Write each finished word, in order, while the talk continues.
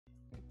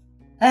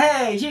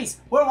Hey, Jayce,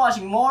 we're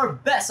watching more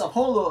Best of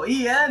Holo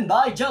EN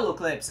by Jello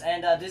clips,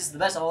 and this is the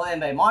Best of Holo EN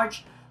by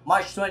March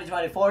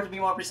 2024 to be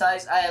more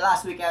precise.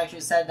 Last week I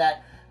actually said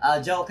that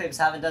Jello clips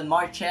haven't done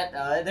March yet.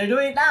 They're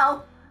doing it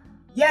now.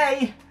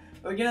 Yay!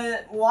 We're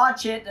gonna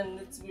watch it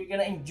and we're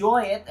gonna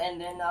enjoy it,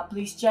 and then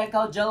please check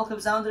out Jello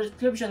clips down in the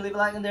description. Leave a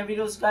like on their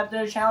video, subscribe to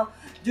their channel.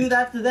 Do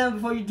that to them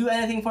before you do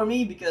anything for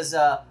me, because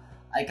I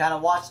kind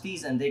of watch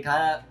these and they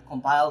kind of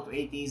compile,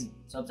 create these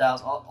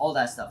subtitles, all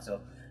that stuff.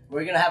 So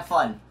we're gonna have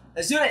fun.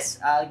 Let's do this!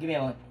 Give me a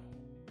moment.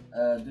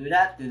 Do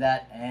that,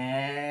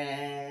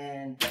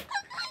 and...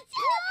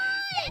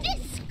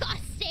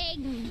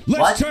 Disgusting!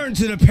 Let's turn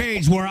to the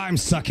page where I'm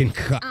sucking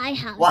cup. I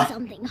have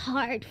something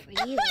hard for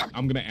you.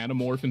 I'm gonna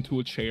anamorph into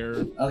a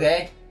chair.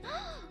 Okay.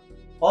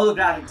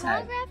 Holographic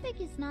tag.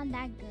 Holographic is not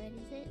that good,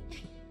 is it?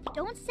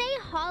 Don't say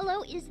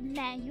holo is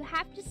meh. You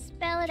have to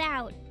spell it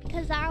out,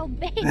 because I'll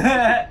obey.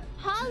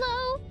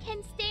 Holo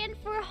can stand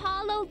for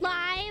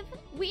Hololive.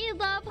 We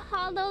love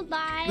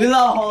Hololive. We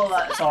love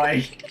Hololive.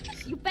 Sorry.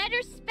 You better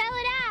spell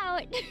it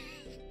out.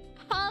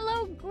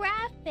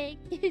 Holographic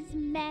is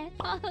meh.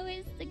 Holo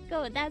is the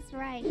goat. That's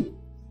right.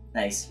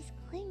 Nice. It's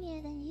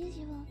clingier than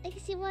usual. Like,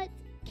 see what?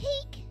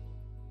 Cake.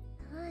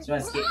 She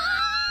wants cake.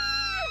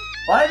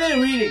 Why are they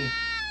reading?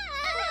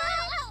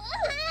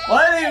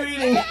 Why are they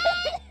reading?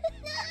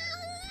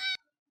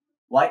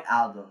 White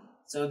Album.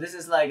 So this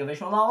is like a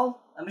visual novel,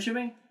 I'm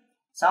assuming?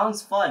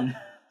 Sounds fun.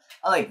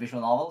 I like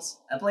visual novels.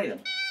 I play them.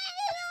 Let's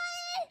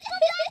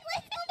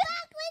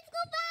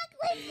go back.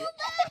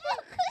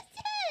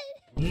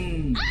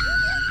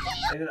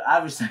 They're gonna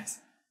advertise.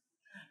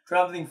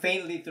 Crumbling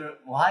faintly through...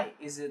 Why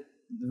is it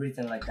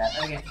written like that?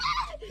 Okay.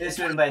 This is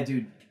written by a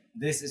dude.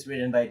 This is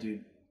written by a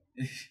dude.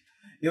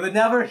 You would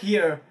never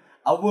hear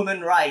a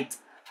woman write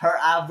her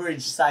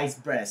average size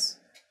breast.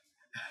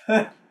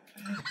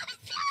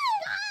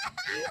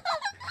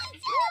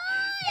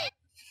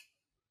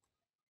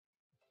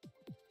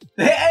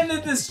 They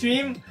ended the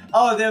stream?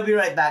 Oh, they'll be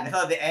right back. I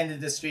thought they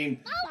ended the stream.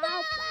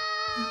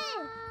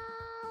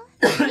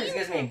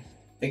 Excuse me.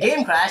 The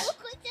game crashed.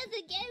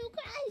 The game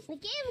crashed. The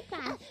game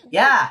crashed.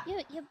 Yeah.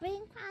 Your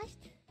brain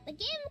crashed. The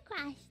game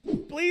crashed.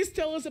 Please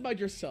tell us about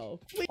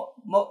yourself. Full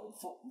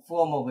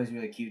Mobo is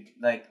really cute.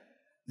 Like,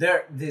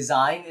 their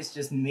design is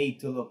just made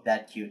to look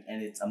that cute,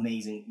 and it's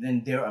amazing.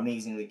 Then they're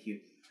amazingly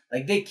cute.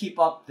 Like, they keep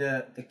up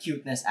the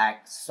cuteness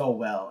act so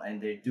well,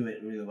 and they do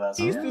it really well.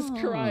 Please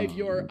describe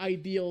your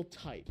ideal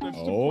type.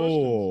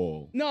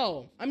 Oh.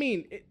 No, I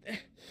mean,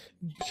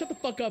 shut the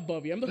fuck up,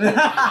 Bubby. I'm the host.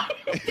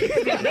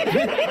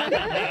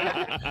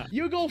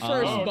 You go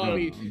first,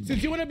 Bubby,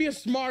 since you want to be a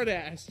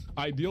smartass.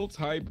 Ideal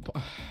type.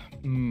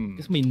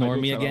 This me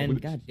normie again?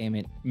 God damn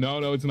it.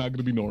 No, it's not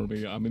gonna be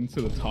normie. I'm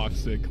into the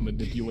toxic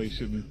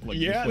manipulation. Like,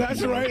 Yeah,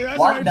 that's right. That's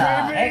What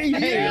right, the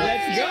baby. heck?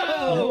 Let's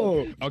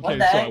go. Okay,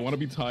 the so heck? I want to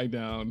be tied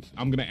down.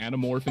 I'm gonna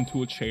anamorph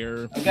into a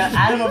chair. I'm gonna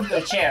animal to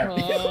a chair.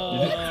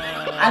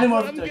 Animal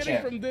What I'm to a getting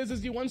chair. from this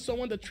is you want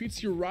someone that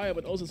treats you right,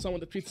 but also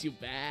someone that treats you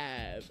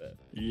bad.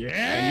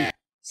 Yeah.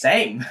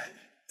 Same.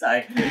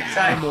 Sorry.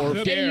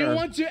 And you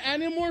want to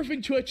anamorph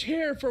into a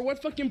chair for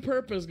what fucking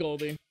purpose,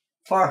 Goldie?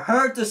 For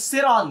her to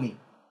sit on me.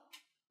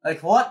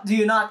 Like, what do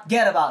you not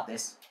get about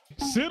this?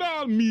 Sit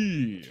on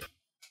me.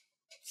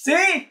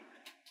 See?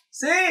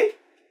 See?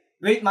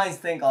 Great minds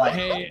think alike.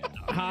 Hey,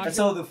 And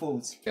so do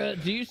fools.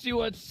 do you see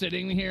what's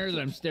sitting here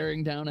that I'm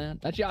staring down at?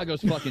 That's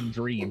Yago's fucking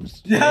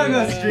dreams.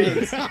 Yago's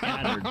dreams.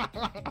 Scattered.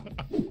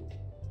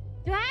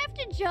 Do I have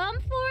to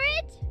jump for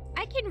it?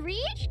 I can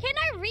reach? Can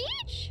I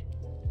reach?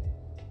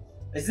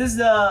 Is this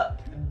a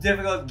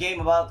difficult game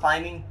about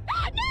climbing?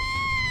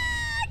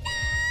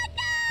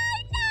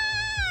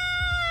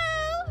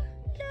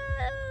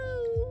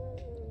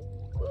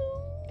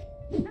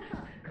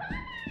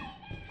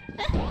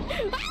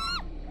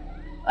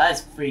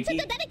 That's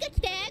freaky.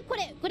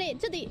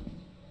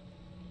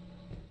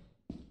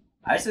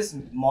 Ice's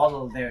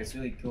model there is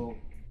really cool.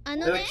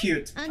 Really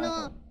cute.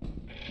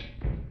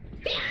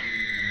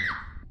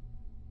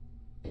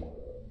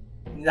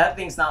 That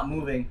thing's not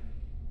moving.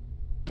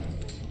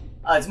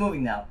 Oh, it's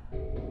moving now.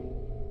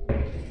 Go.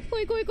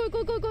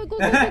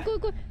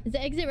 Is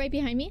the exit right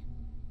behind me?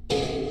 Go.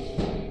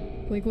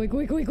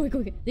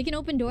 They can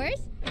open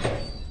doors?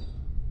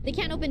 They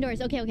can't open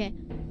doors. Okay.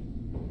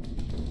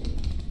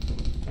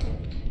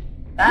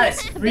 That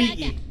is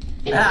freaky.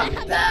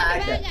 Baka.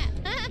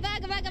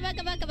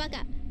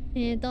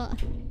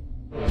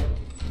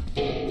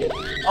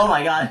 Oh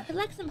my god. I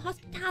like some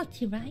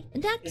hospitality, right?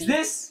 Is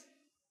this?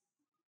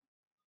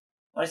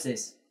 What is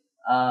this?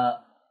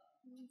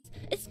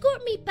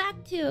 Escort me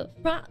back to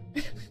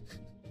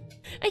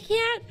I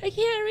can't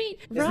read.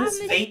 Is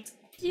this Fate?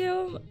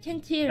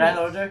 Grand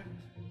Order?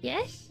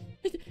 Yes?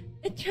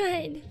 I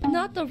tried.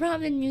 Not the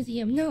ramen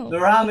museum, no. The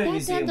Ramen That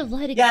Museum. Band of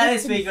Light Yeah, it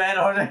is existence. Fate Grand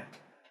Order.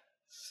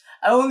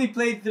 I only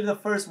played through the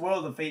first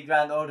world of Fate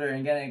Grand Order,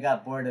 and then I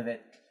got bored of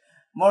it.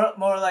 More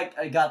like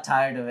I got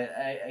tired of it.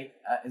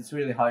 It's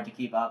really hard to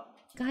keep up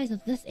Guys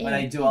of this area. when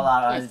I do a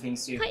lot of other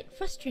things too. Quite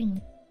frustrating.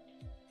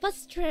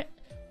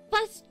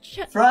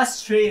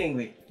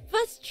 Frustratingly.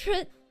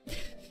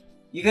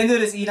 You can do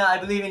this, Ina. I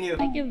believe in you.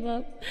 I give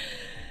up.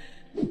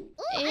 Oh,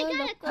 I got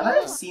a I might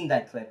have clue. seen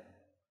that clip.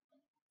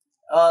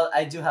 Well,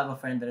 I do have a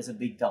friend that is a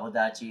big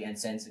Tomodachi and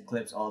sends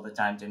clips all the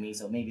time to me,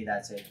 so maybe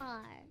that's it.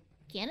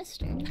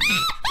 Canister.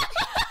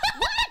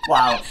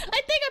 Wow. I think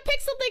I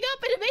picked something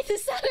up and it makes it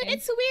sound.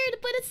 It's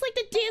weird, but it's like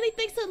the daily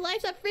things in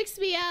life that freaks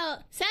me out.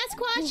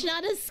 Sasquatch,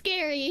 not as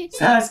scary.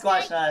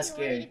 Sasquatch, not as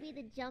scary. To be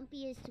the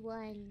jumpiest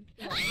one.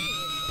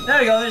 There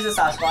we go, there's a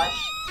Sasquatch.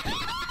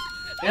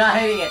 You're not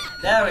hitting it.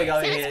 There we go,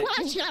 you hit it.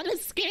 Sasquatch, not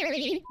as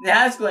scary. The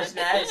Sasquatch,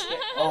 not as scary.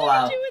 Oh,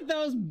 wow. With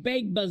those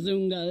big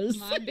bazungas.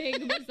 My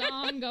big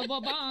bazonga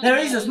babonga. There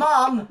is his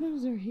mom.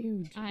 Those are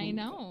huge. I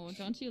know.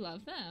 Don't you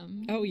love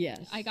them? Oh,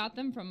 yes. I got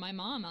them from my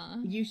mama.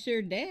 You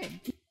sure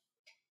did.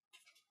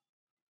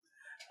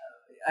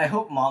 I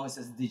hope mom is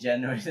as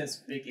degenerate as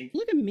freaking.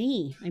 Look at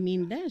me. I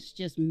mean, that's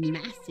just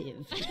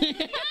massive.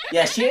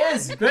 Yeah, she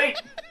is.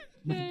 Great.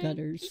 My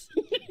gutters.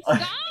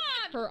 Stop!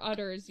 Her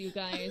udders, you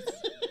guys.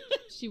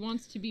 She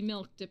wants to be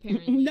milked,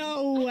 apparently.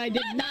 No, I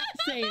did not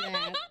say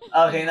that.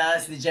 Okay, now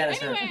that's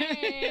degenerate.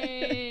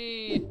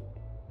 Anyway.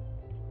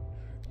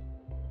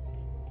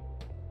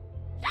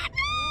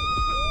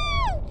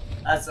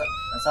 That's a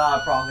lot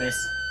of progress.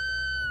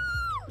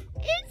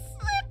 It's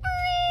slippery!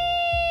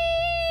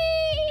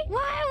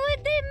 Why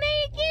would they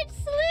make it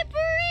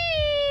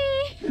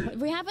slippery?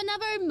 We have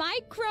another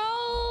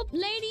micro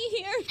lady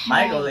here.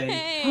 Micro lady.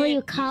 Who are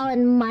you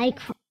calling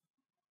micro,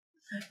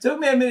 Took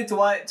me a minute to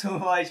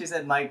why she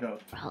said micro.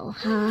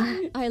 huh?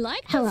 I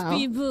like those Hello.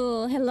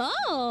 people.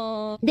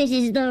 Hello. This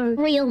is the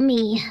real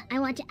me. I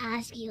want to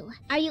ask you,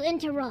 are you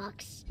into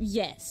rocks?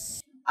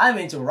 Yes. I'm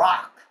into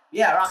rock.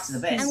 Yeah, rock's the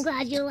best. I'm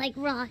glad you like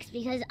rocks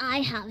because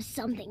I have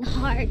something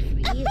hard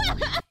for you.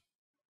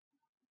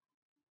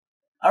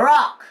 A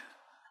rock!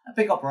 I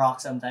pick up rock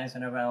sometimes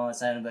whenever I'm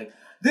outside and I'm like,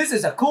 this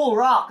is a cool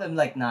rock! I'm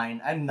like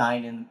 9. I'm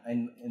 9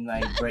 in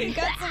my brain.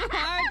 Got some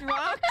hard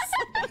rocks.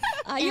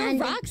 Are your And-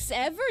 rocks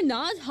ever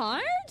not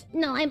hard?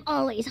 No, I'm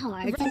always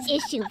hard. It's an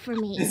issue for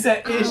me. It's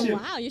an Oh, issue.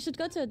 wow. You should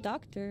go to a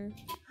doctor.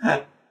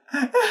 Isn't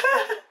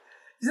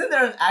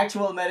there an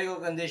actual medical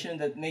condition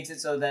that makes it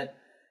so that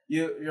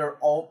you're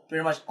all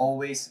pretty much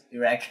always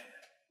erect?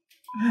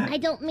 I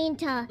don't mean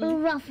to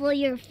ruffle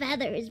your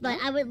feathers, but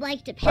I would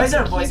like to Why is pick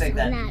there a a voice kiss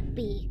like on that? that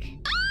beak.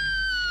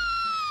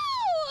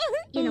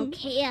 You know,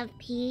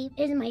 KFP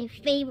is my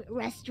favorite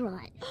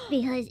restaurant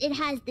because it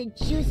has the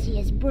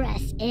juiciest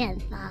breasts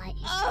and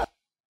thighs.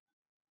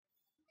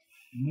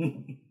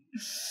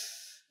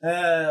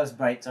 That was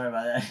bright. Sorry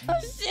about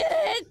that.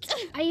 Shit.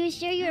 Are you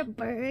sure you're a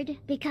bird?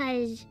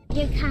 Because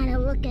you're kind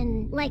of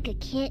looking like a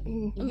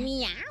kitten.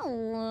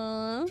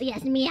 Meow.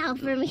 Yes, meow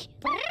for me.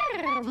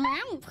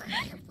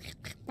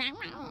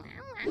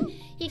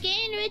 You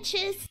gain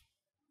riches.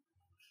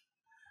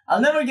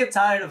 I'll never get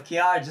tired of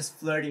Kiara just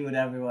flirting with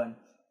everyone.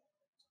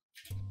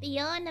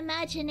 Beyond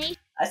imagination.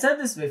 I said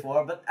this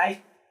before, but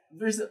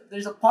there's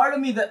a part of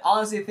me that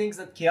honestly thinks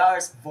that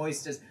Kiara's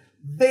voice just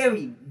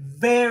very,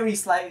 very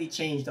slightly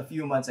changed a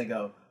few months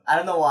ago. I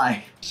don't know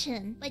why.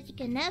 But you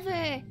can never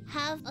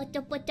have a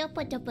What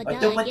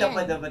again.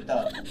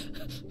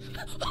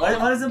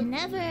 is the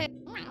Never.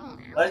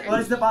 what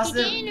is the You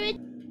positive?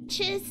 gain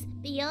riches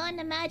beyond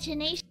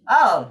imagination.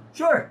 Oh,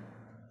 sure.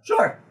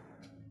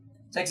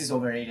 Sex is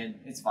overrated.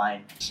 It's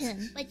fine.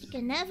 But you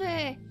can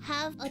never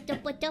have a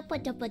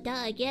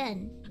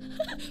again.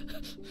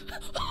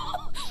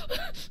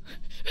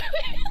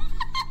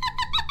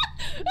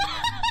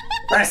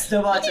 Press the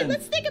Okay, button.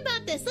 let's think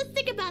about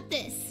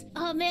this.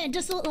 Oh man,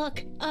 just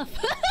look up.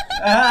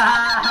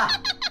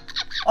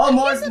 Oh,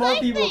 more Here's what I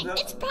people. think.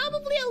 It's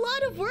probably a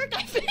lot of work.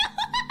 I feel.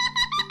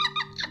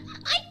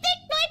 I think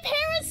my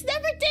parents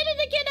never did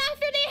it again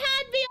after they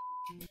had me.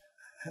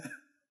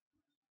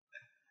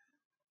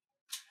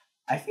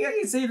 I think I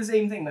can say the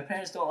same thing. My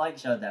parents don't like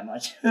Shud that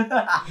much.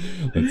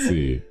 Let's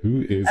see.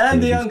 Who is And I'm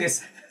the currently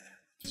youngest.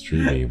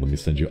 streaming? Let me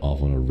send you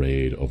off on a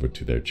raid over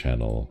to their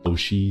channel.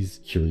 Oshi's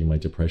Curing My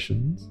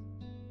Depressions.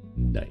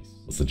 Nice.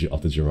 I'll send you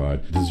off to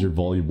Gerard. This is your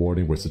volume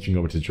warning. We're switching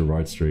over to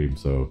Gerard's stream,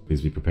 so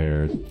please be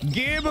prepared.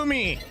 Give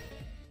me.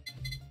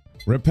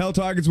 Repel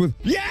targets with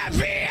BL!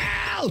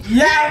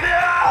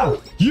 Yeah,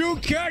 BL! You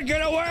can't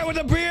get away with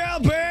a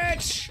BL,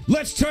 bitch!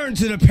 Let's turn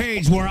to the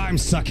page where I'm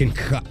sucking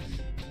cup.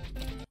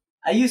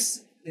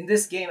 In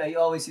this game, I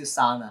always use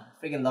Sana.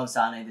 Freaking love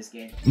Sana in this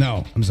game.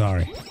 No, I'm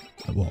sorry.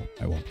 I won't.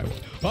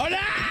 Oh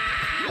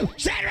no!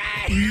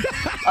 Sherry!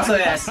 Also,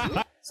 yes.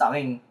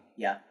 Something,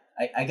 yeah.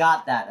 I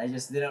got that. I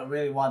just didn't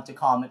really want to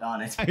comment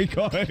on it. I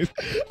got it.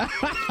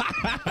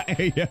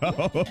 Hey, yo.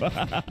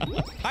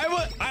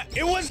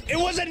 It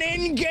was an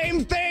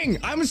in-game thing.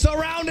 I'm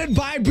surrounded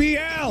by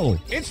BL.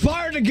 It's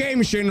part of the game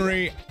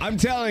machinery. I'm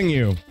telling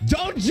you.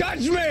 Don't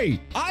judge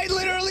me. I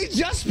literally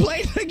just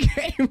played the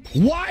game.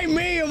 Why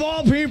me of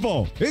all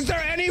people? Is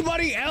there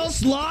anybody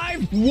else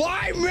live?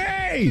 Why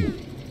me?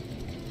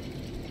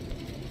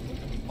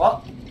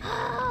 Well,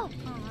 Oh,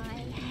 I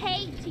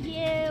hate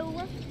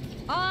you.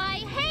 I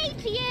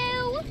hate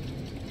you.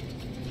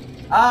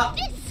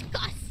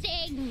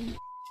 Disgusting.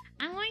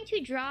 I'm going to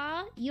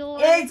draw your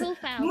it's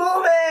profile.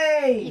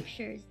 moving! Yay!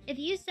 pictures. If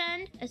you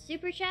send a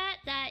super chat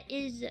that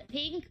is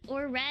pink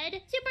or red,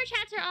 super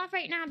chats are off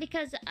right now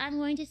because I'm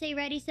going to say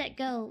ready, set,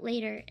 go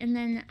later. And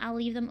then I'll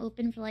leave them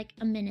open for like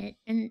a minute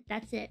and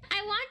that's it.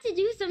 I want to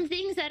do some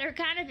things that are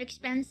kind of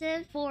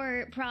expensive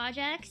for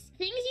projects.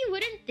 Things you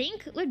wouldn't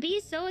think would be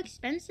so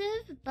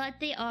expensive, but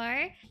they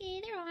are.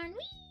 Okay, they're on.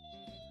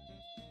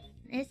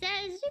 Whee! It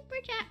says super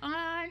chat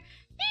on.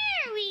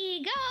 There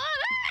we go.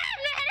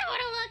 I don't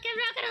want to look. I'm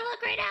not gonna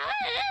look right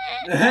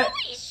now.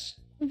 Holy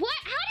what?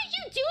 How did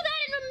you do that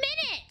in a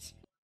minute?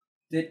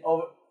 Did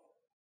over.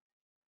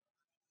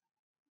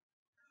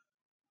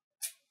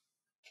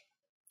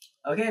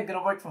 Okay, I'm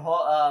gonna work for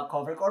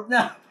Cover Corp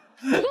now.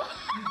 What?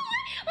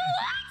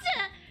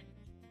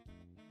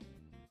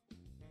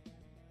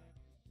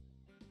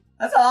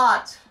 That's a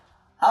lot.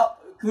 How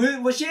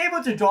was she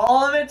able to draw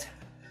all of it?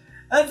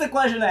 That's the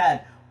question I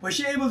had. Was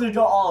she able to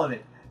draw all of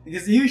it?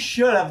 Because you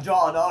should have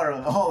drawn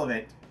all of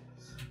it.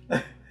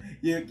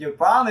 you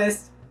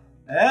promised.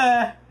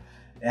 You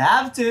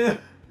have to.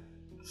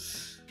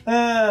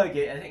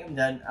 Okay, I think I'm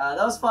done. That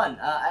was fun.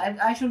 I've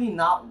actually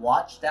not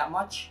watched that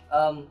much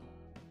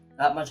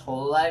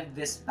Hololive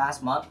this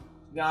past month,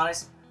 to be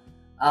honest.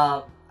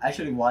 I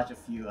actually watched a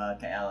few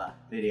Kaela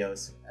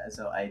videos,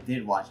 so I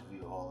did watch a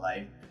few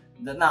Hololive.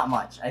 Not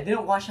much. I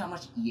didn't watch that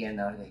much EN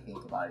now that I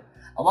think about it.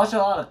 I watched a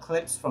lot of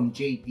clips from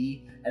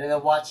JP, and then I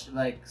watched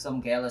like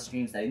some Kaela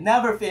streams that I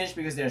never finished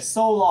because they're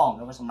so long.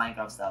 I watched some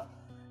Minecraft stuff.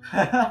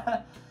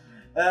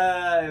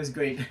 It was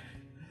great.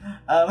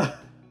 I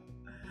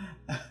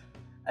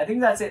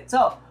think that's it.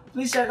 So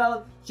please check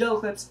out Jello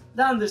clips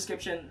down in the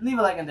description. Leave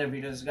a like on their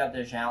videos, subscribe to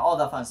their channel, all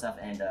that fun stuff,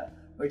 and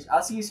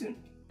I'll see you soon.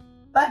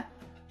 Bye.